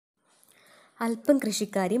അല്പം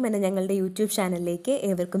കൃഷിക്കാരിയും എന്ന ഞങ്ങളുടെ യൂട്യൂബ് ചാനലിലേക്ക്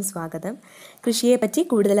ഏവർക്കും സ്വാഗതം. കൃഷിയെപ്പറ്റി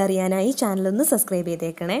കൂടുതൽ അറിയാനായി ചാനലൊന്ന് സബ്സ്ക്രൈബ്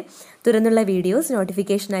ചെയ്തേക്കണേ. തുറന്നുള്ള വീഡിയോസ്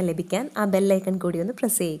നോട്ടിഫിക്കേഷനായി ലഭിക്കാൻ ആ ബെല്ലൈക്കൺ കൂടി ഒന്ന്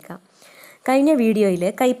പ്രസ് ചെയ്യുക. കഴിഞ്ഞ വീഡിയോയിൽ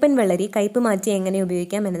കയ്പൻ വെള്ളരി കയ്പ് മാറ്റി എങ്ങനെ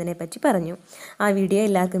ഉപയോഗിക്കാം എന്നതിനെപ്പറ്റി പറഞ്ഞു. ആ വീഡിയോ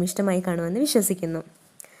എല്ലാവർക്കും ഇഷ്ടമായി കാണുമെന്ന് വിശ്വസിക്കുന്നു.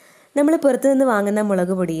 നമ്മൾ പുറത്തുനിന്ന് വാങ്ങുന്ന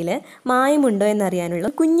മുളക് പൊടിയിൽ മായമുണ്ടോ എന്നറിയാനുള്ള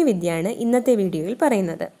കുഞ്ഞു വിദ്യയാണ് ഇന്നത്തെ വീഡിയോയിൽ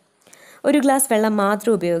പറയുന്നത്. ഒരു ഗ്ലാസ് വെള്ളം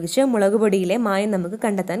മാത്രം ഉപയോഗിച്ച് മുളക് പൊടിയിലെ മായം നമുക്ക്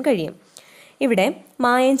കണ്ടെത്താൻ കഴിയും. ഇവിടെ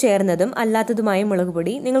മായം ചേർന്നതും അല്ലാത്തതുമായ മുളക്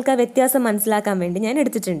പൊടി നിങ്ങൾക്ക് ആ വ്യത്യാസം മനസ്സിലാക്കാൻ വേണ്ടി ഞാൻ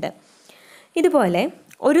എടുത്തിട്ടുണ്ട്. ഇതുപോലെ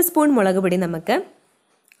ഒരു സ്പൂൺ മുളക് പൊടി നമുക്ക്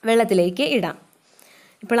വെള്ളത്തിലേക്ക് ഇടാം.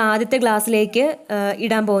 ഇപ്പോൾ ആദ്യത്തെ ഗ്ലാസ്സിലേക്ക്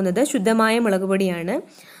ഇടാൻ പോകുന്നത് ശുദ്ധമായ മുളക് പൊടിയാണ്.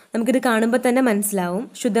 നമുക്കിത് കാണുമ്പോൾ തന്നെ മനസ്സിലാവും.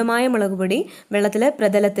 ശുദ്ധമായ മുളക് പൊടി വെള്ളത്തിൽ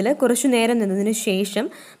പ്രതലത്തിൽ കുറച്ചു നേരം നിന്നതിന് ശേഷം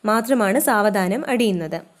മാത്രമാണ് സാവധാനം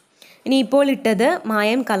അടിയുന്നത്. ഇനി ഇപ്പോൾ ഇട്ടത്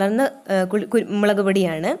മായം കലർന്ന മുളക്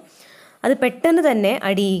പൊടിയാണ്. അത് പെട്ടെന്ന് തന്നെ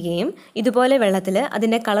അടിയുകയും ഇതുപോലെ വെള്ളത്തിൽ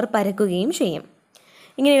അതിൻ്റെ കളർ പരക്കുകയും ചെയ്യും.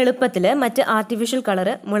 ഇങ്ങനെ എളുപ്പത്തിൽ മറ്റ് ആർട്ടിഫിഷ്യൽ കളർ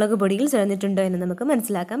മുളക് പൊടിയിൽ ചേർന്നിട്ടുണ്ടോ എന്ന് നമുക്ക്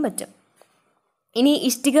മനസ്സിലാക്കാൻ പറ്റും. ഇനി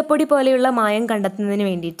ഇഷ്ടികപ്പൊടി പോലെയുള്ള മായം കണ്ടെത്തുന്നതിന്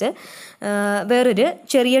വേണ്ടിയിട്ട് വേറൊരു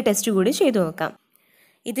ചെറിയ ടെസ്റ്റ് കൂടി ചെയ്തു നോക്കാം.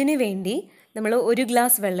 ഇതിനു വേണ്ടി നമ്മൾ ഒരു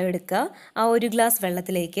ഗ്ലാസ് വെള്ളം എടുക്കുക. ആ ഒരു ഗ്ലാസ്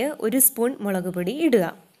വെള്ളത്തിലേക്ക് ഒരു സ്പൂൺ മുളക് പൊടി ഇടുക.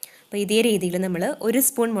 അപ്പോൾ ഇതേ രീതിയിൽ നമ്മൾ ഒരു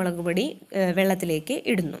സ്പൂൺ മുളക് പൊടി വെള്ളത്തിലേക്ക്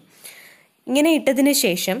ഇടുന്നു. ഇങ്ങനെ ഇട്ടതിന്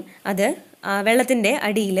ശേഷം അത് വെള്ളത്തിൻ്റെ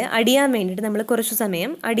അടിയിൽ അടിയാൻ വേണ്ടിയിട്ട് നമ്മൾ കുറച്ചു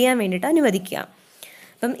സമയം അടിയാൻ വേണ്ടിയിട്ട് അനുവദിക്കുക.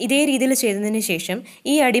 അപ്പം ഇതേ രീതിയിൽ ചെയ്തതിന് ശേഷം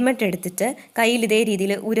ഈ അടിമട്ടെടുത്തിട്ട് കയ്യിൽ ഇതേ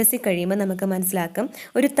രീതിയിൽ ഉരസി കഴിയുമ്പോൾ നമുക്ക് മനസ്സിലാക്കും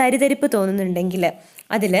ഒരു തരിതരിപ്പ് തോന്നുന്നുണ്ടെങ്കിൽ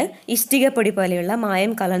അതിൽ ഇഷ്ടികപ്പൊടി പോലെയുള്ള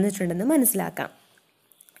മായം കലർന്നിട്ടുണ്ടെന്ന് മനസ്സിലാക്കാം.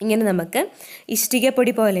 ഇങ്ങനെ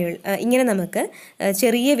നമുക്ക്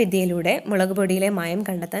ചെറിയ വിദ്യയിലൂടെ മുളക് പൊടിയിലെ മായം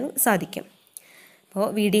കണ്ടെത്താൻ സാധിക്കും. അപ്പോൾ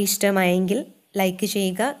വീഡിയോ ഇഷ്ടമായെങ്കിൽ ലൈക്ക്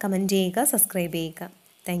ചെയ്യുക, കമൻറ്റ് ചെയ്യുക, സബ്സ്ക്രൈബ് ചെയ്യുക.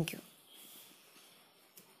 Thank you.